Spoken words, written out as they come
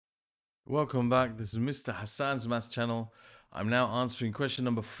Welcome back. This is Mr. Hassan's Maths channel. I'm now answering question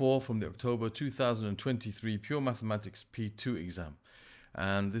number 4 from the October 2023 Pure Mathematics P2 exam.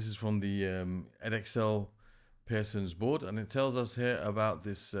 And this is from the Edexcel Pearson's board. And it tells us here about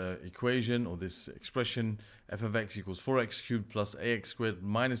this equation or this expression f of x equals 4x cubed plus ax squared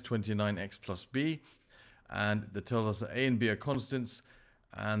minus 29x plus b. And that tells us that a and b are constants.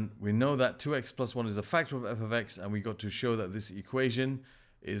 And we know that 2x plus 1 is a factor of f of x. And we got to show that this equation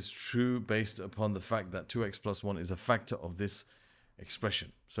is true based upon the fact that 2x plus 1 is a factor of this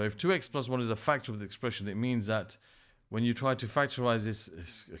expression. So if 2x plus 1 is a factor of the expression, it means that when you try to factorize this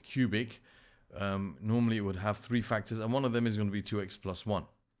cubic, normally it would have 3 factors, and one of them is going to be 2x plus 1.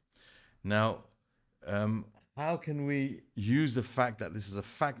 Now, how can we use the fact that this is a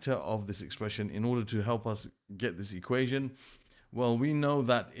factor of this expression in order to help us get this equation? Well, we know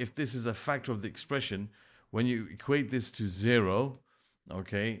that if this is a factor of the expression, when you equate this to 0,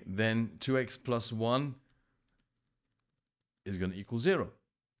 okay, then 2x plus 1 is going to equal 0,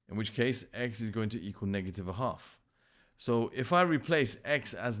 in which case x is going to equal negative a half. So if I replace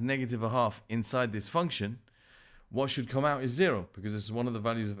x as negative a half inside this function, what should come out is 0, because this is one of the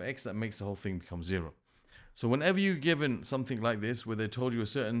values of x that makes the whole thing become 0. So whenever you're given something like this, where they told you a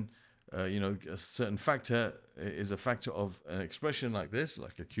certain a certain factor is a factor of an expression like this,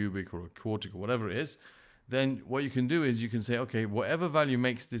 like a cubic or a quartic or whatever it is, then what you can do is you can say, okay, whatever value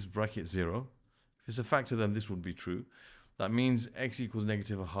makes this bracket 0, if it's a factor, then this would be true. That means x equals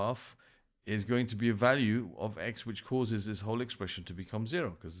negative a half is going to be a value of x which causes this whole expression to become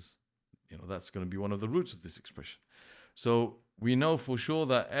 0, because that's going to be one of the roots of this expression. So we know for sure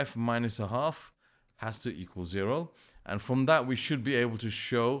that f minus a half has to equal 0, and from that we should be able to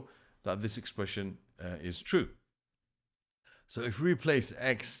show that this expression is true. So if we replace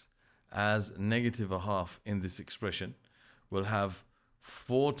x as negative a half in this expression, we'll have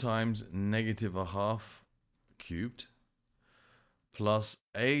 4 times negative a half cubed plus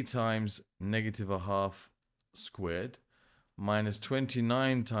a times negative a half squared minus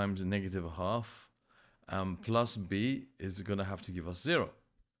 29 times negative a half plus b is going to have to give us 0.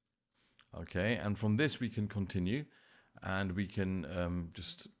 Okay, and from this we can continue and we can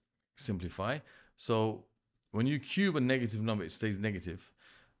just simplify. So when you cube a negative number, it stays negative.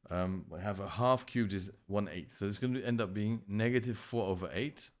 We have a half cubed is 1/8. So it's going to end up being negative 4 over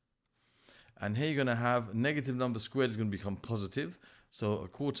 8. And here you're going to have negative number squared is going to become positive. So a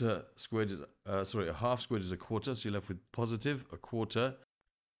quarter squared is, a half squared is a quarter. So you're left with positive a quarter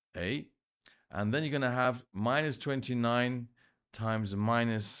a. And then you're going to have minus 29 times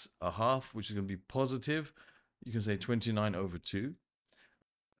minus a half, which is going to be positive. You can say 29 over 2.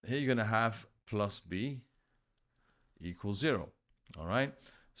 Here you're going to have plus b equals 0. All right.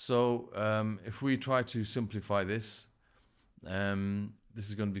 So if we try to simplify this, this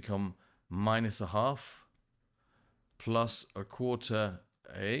is going to become minus a half plus a quarter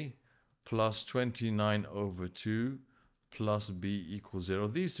a plus 29 over 2 plus b equals 0.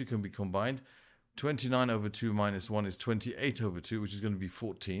 These two can be combined. 29 over 2 minus 1 is 28 over 2, which is going to be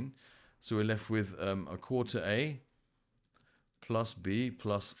 14. So we're left with a quarter a plus b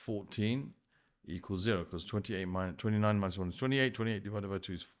plus 14 equals 0, because 29 minus 1 is 28. 28 divided by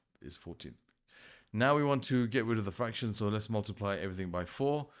 2 is 14. Now we want to get rid of the fraction, so let's multiply everything by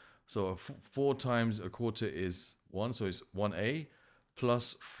 4. So 4 times a quarter is 1, so it's 1a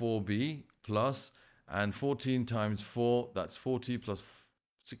plus 4b plus, and 14 times 4, that's 40 plus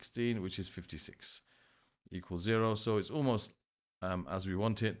 16, which is 56, equals 0. So it's almost as we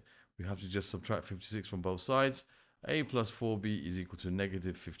want it. We have to just subtract 56 from both sides. A plus 4b is equal to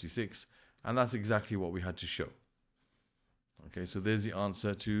negative 56. And that's exactly what we had to show. Okay, so there's the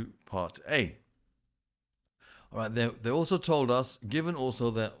answer to part A. All right, they also told us, given also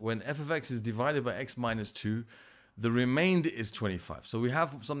that when f of x is divided by x minus 2, the remainder is 25. So we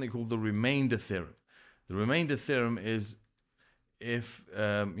have something called the remainder theorem. The remainder theorem is if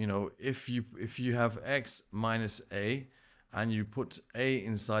you have x minus a and you put a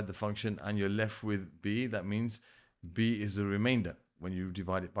inside the function and you're left with b, that means b is the remainder when you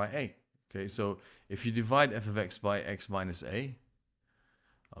divide it by a. Okay, so if you divide f of x by x minus a,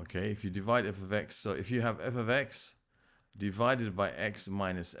 okay, if you divide f of x, so if you have f of x divided by x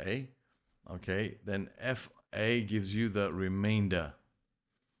minus a, okay, then f a gives you the remainder.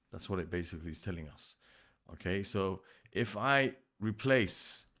 That's what it basically is telling us. Okay, so if I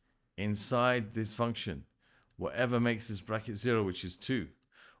replace inside this function whatever makes this bracket 0, which is 2,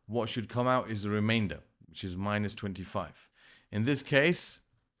 what should come out is the remainder, which is minus 25. In this case,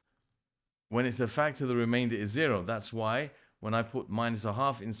 when it's a factor, the remainder is 0. That's why when I put minus a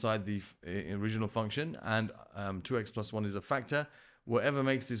half inside the original function and 2x plus 1 is a factor, whatever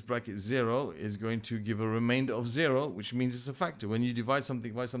makes this bracket 0 is going to give a remainder of 0, which means it's a factor. When you divide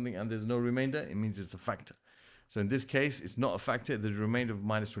something by something and there's no remainder, it means it's a factor. So in this case, it's not a factor. There's a remainder of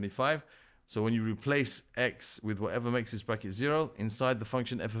minus 25. So when you replace x with whatever makes this bracket 0 inside the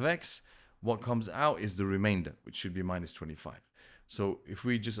function f of x, what comes out is the remainder, which should be minus 25. So if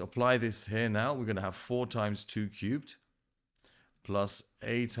we just apply this here now, we're going to have 4 times 2 cubed plus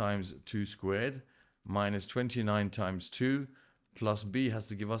a times 2 squared minus 29 times 2 plus b has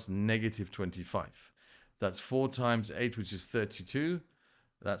to give us negative 25. That's 4 times 8, which is 32.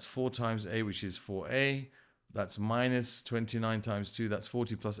 That's 4 times a, which is 4a. That's minus 29 times 2. That's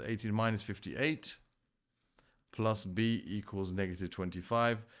 40 plus 18 minus 58 plus b equals negative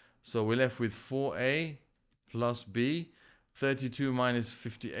 25. So we're left with 4a plus b. 32 minus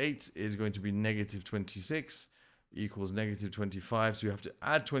 58 is going to be negative 26 equals negative 25. So you have to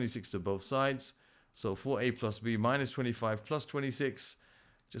add 26 to both sides. So 4a plus b minus 25 plus 26,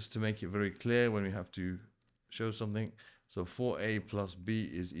 just to make it very clear when we have to show something. So 4a plus b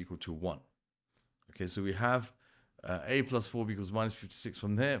is equal to 1. Okay, so we have a plus 4b equals minus 56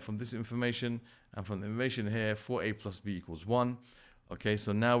 from there, from this information, and from the information here, 4a plus b equals 1. Okay,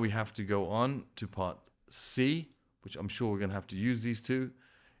 so now we have to go on to part C, which I'm sure we're going to have to use these two.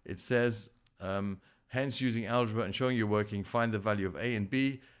 It says, hence using algebra and showing you're working, find the value of a and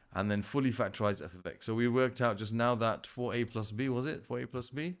b, and then fully factorize f of x. So we worked out just now that 4a plus b, was it? 4a plus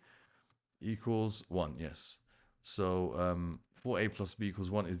b equals 1, yes. So 4a plus b equals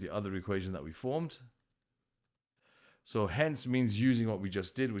 1 is the other equation that we formed. So hence means using what we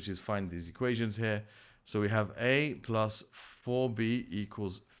just did, which is find these equations here. So we have a plus 4b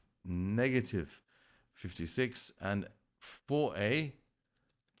equals negative 56, and 4a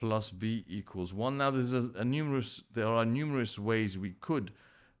plus b equals 1. Now there are numerous ways we could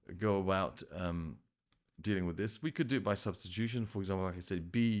go about dealing with this. We could do it by substitution. For example, like I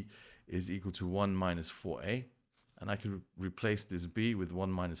said, b is equal to 1 minus 4a, and I could replace this b with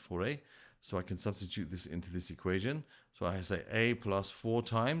 1 minus 4a. So I can substitute this into this equation. So I say a plus 4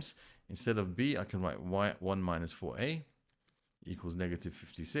 times, instead of b, I can write 1 minus 4a equals negative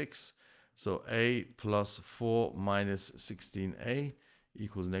 56. So a plus 4 minus 16a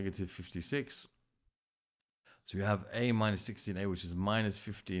equals negative 56. So you have a minus 16a, which is minus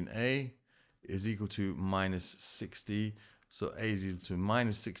 15a, is equal to minus 60. So a is equal to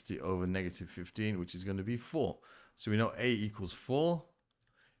minus 60 over negative 15, which is going to be 4. So we know a equals 4,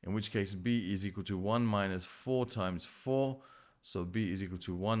 in which case b is equal to 1 minus 4 times 4. So b is equal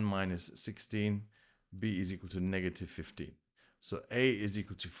to 1 minus 16. b is equal to negative 15. So a is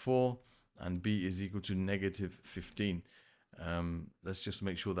equal to 4 and b is equal to negative 15. Let's just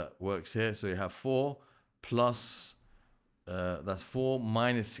make sure that works here. So you have 4 plus, that's 4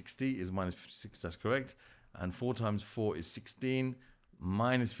 minus 60 is minus 56, that's correct. And 4 times 4 is 16,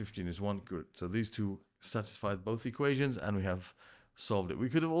 minus 15 is 1, good. So these two satisfy both equations and we have solved it. We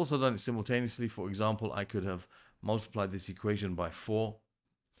could have also done it simultaneously. For example, I could have multiplied this equation by 4,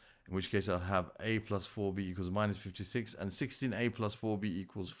 in which case I'll have a plus 4b equals minus 56, and 16a plus 4b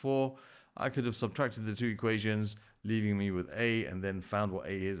equals 4. I could have subtracted the two equations, leaving me with a, and then found what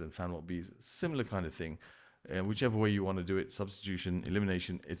a is and found what b is. Similar kind of thing. Whichever way you want to do it, substitution,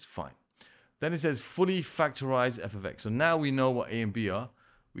 elimination, it's fine. Then it says fully factorize f of x. So now we know what a and b are.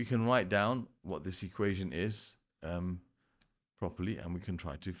 We can write down what this equation is properly, and we can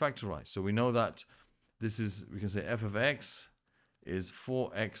try to factorize. So we know that this is, we can say f of x is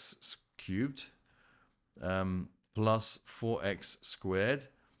 4x cubed plus 4x squared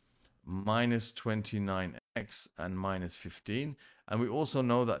minus 29x and minus 15. And we also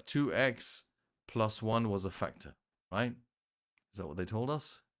know that 2x plus 1 was a factor, right? Is that what they told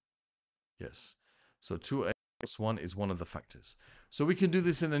us? Yes. So 2x plus 1 is one of the factors. So we can do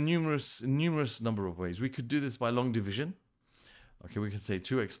this in a numerous number of ways. We could do this by long division. Okay, we can say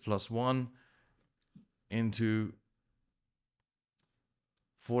 2x plus 1 into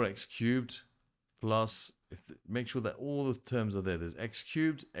 4x cubed plus, make sure that all the terms are there. There's x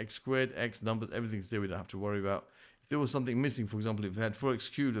cubed, x squared, x numbers, everything's there. We don't have to worry about. If there was something missing, for example, if we had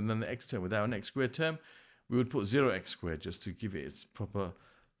 4x cubed and then the x term without an x squared term, we would put 0x squared just to give it its proper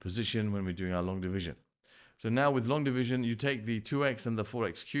position when we're doing our long division. So now with long division, you take the 2x and the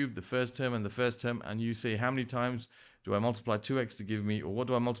 4x cubed, the first term and the first term, and you say how many times do I multiply 2x to give me, or what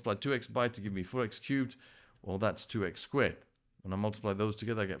do I multiply 2x by to give me 4x cubed? Well, that's 2x squared. When I multiply those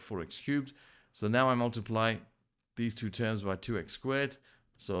together, I get 4x cubed. So now I multiply these two terms by 2x squared.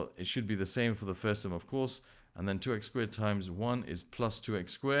 So it should be the same for the first term, of course. And then 2x squared times 1 is plus 2x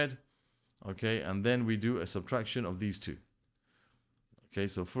squared. Okay, and then we do a subtraction of these two. Okay,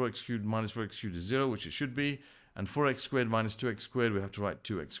 so 4x cubed minus 4x cubed is 0, which it should be. And 4x squared minus 2x squared, we have to write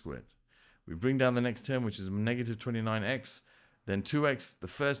 2x squared. We bring down the next term, which is negative 29x. Then 2x, the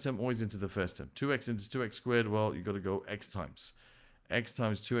first term, always into the first term. 2x into 2x squared, well, you've got to go x times. X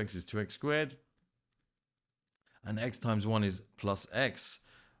times 2x is 2x squared. And x times 1 is plus x.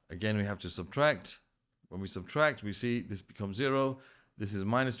 Again, we have to subtract. When we subtract, we see this becomes 0. This is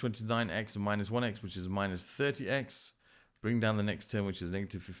minus 29x and minus 1x, which is minus 30x. Bring down the next term, which is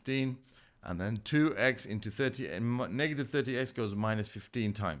negative 15. And then 2x into 30, and negative 30x goes minus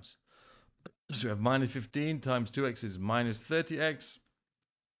 15 times. So we have minus 15 times 2x is minus 30x.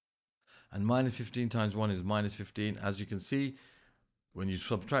 And minus 15 times 1 is minus 15. As you can see, when you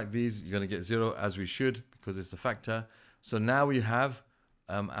subtract these, you're going to get 0, as we should, because it's a factor. So now we have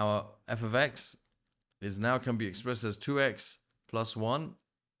our f of x is now can be expressed as 2x plus 1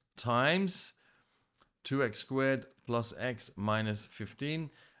 times 2x squared plus x minus 15.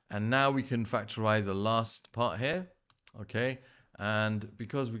 And now we can factorize the last part here, okay? And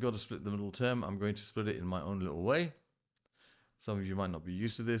because we've got to split the middle term, I'm going to split it in my own little way. Some of you might not be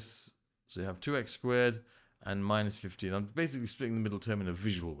used to this. So you have 2x squared and minus 15. I'm basically splitting the middle term in a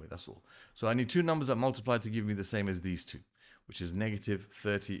visual way, that's all. So I need two numbers that multiply to give me the same as these two, which is negative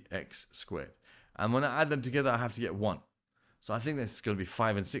 30x squared. And when I add them together, I have to get 1. So I think that's going to be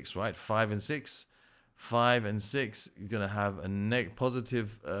 5 and 6, right? 5 and 6. 5 and 6, you're going to have a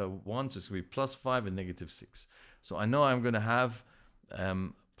positive 1, so it's going to be plus 5 and negative 6. So I know I'm going to have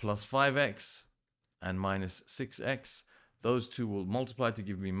plus 5x and minus 6x. Those two will multiply to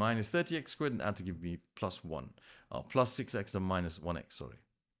give me minus 30x squared and add to give me plus 1. Oh, plus 6x and minus 1x, sorry.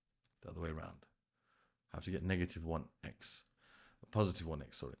 The other way around. I have to get negative 1x. Positive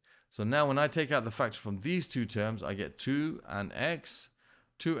 1x, sorry. So now when I take out the factor from these two terms, I get 2 and x.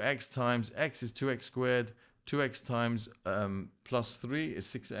 2x times x is 2x squared. 2x times plus 3 is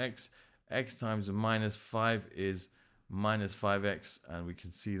 6x. X times minus 5 is minus 5x. And we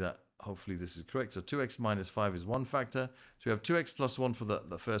can see that hopefully this is correct. So 2x minus 5 is one factor. So we have 2x plus 1 for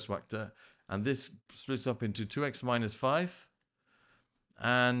the first factor. And this splits up into 2x minus 5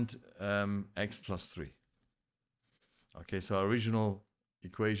 and x plus 3. Okay, so our original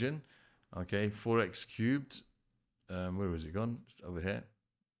equation, okay, 4x cubed. Where was it gone? It's over here.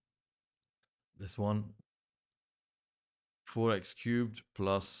 This one, 4x cubed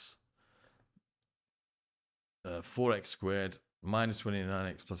plus 4x squared minus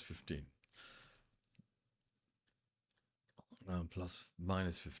 29x plus 15. Plus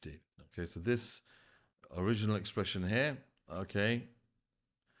minus 15. Okay, so this original expression here, okay,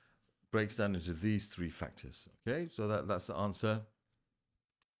 breaks down into these three factors. Okay, so that's the answer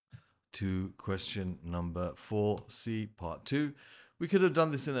to question number 4C, part 2. We could have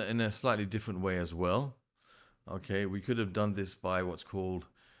done this in a slightly different way as well. Okay, we could have done this by what's called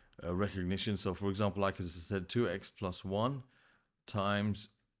recognition. So for example, like I said, 2x plus 1 times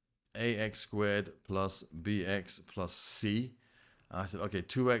ax squared plus bx plus c. I said, okay,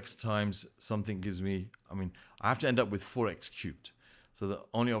 2x times something gives me, I have to end up with 4x cubed. So the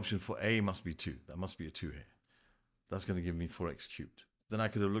only option for a must be 2. That must be a 2 here. That's going to give me 4x cubed. Then I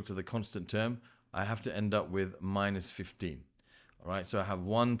could have looked at the constant term. I have to end up with minus 15. All right, so I have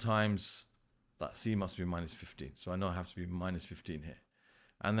 1 times that c must be minus 15. So I know I have to be minus 15 here.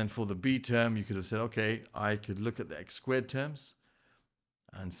 And then for the b term, you could have said, okay, I could look at the x squared terms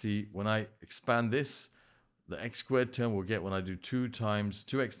and see when I expand this, the x squared term will get when I do 2x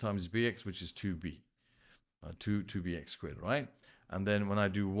times bx, which is 2b. 2bx squared, right? And then when I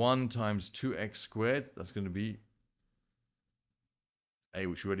do 1 times 2x squared, that's going to be a,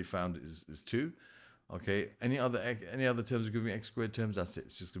 which we already found is 2. Okay, any other terms giving me x squared terms, that's it.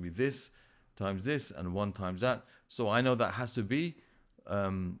 It's just going to be this times this and 1 times that. So I know that has to be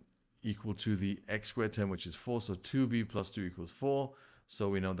equal to the x squared term, which is 4. So 2b plus 2 equals 4. So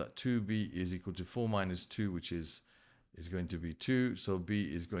we know that 2b is equal to 4 minus 2, which is going to be 2. So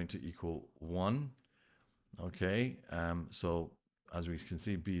b is going to equal 1. Okay, so as we can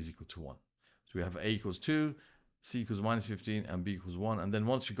see, b is equal to 1. So we have a equals 2, c equals minus 15, and b equals 1. And then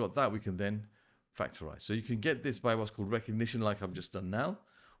once you got that, we can then factorize. So you can get this by what's called recognition, like I've just done now,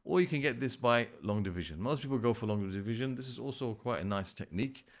 or you can get this by long division. Most people go for long division. This is also quite a nice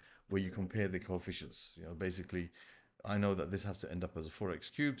technique where you compare the coefficients. You know, basically, I know that this has to end up as a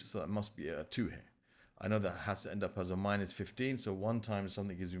 4x cubed, so that must be a 2 here. I know that has to end up as a minus 15, so 1 times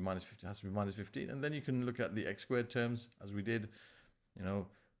something gives me minus 15, has to be minus 15. And then you can look at the x squared terms, as we did. You know,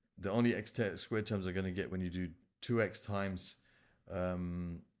 the only x squared terms are going to get when you do 2x times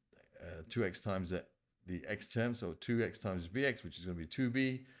the x term, so 2x times bx, which is going to be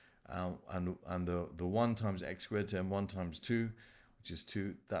 2b, and the 1 times x squared term, 1 times 2, which is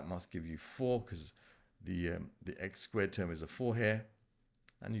 2, that must give you 4, because the x squared term is a 4 here,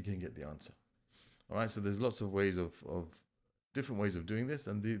 and you can get the answer. All right, so there's lots of ways of different ways of doing this,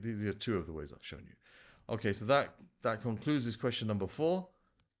 and these are 2 of the ways I've shown you. Okay, so that concludes this question number 4.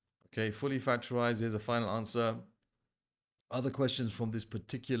 Okay, fully factorized. Here's a final answer. Other questions from this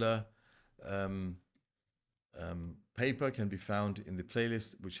particular paper can be found in the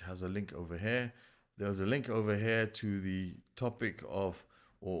playlist, which has a link over here. There's a link over here to the topic of,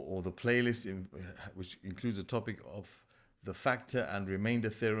 or the playlist, which includes a topic of the factor and remainder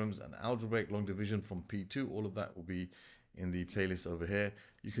theorems and algebraic long division from P2. All of that will be in the playlist over here.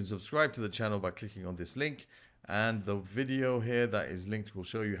 You can subscribe to the channel by clicking on this link, and the video here that is linked will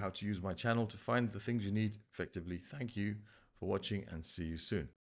show you how to use my channel to find the things you need effectively. Thank you for watching, and see you soon.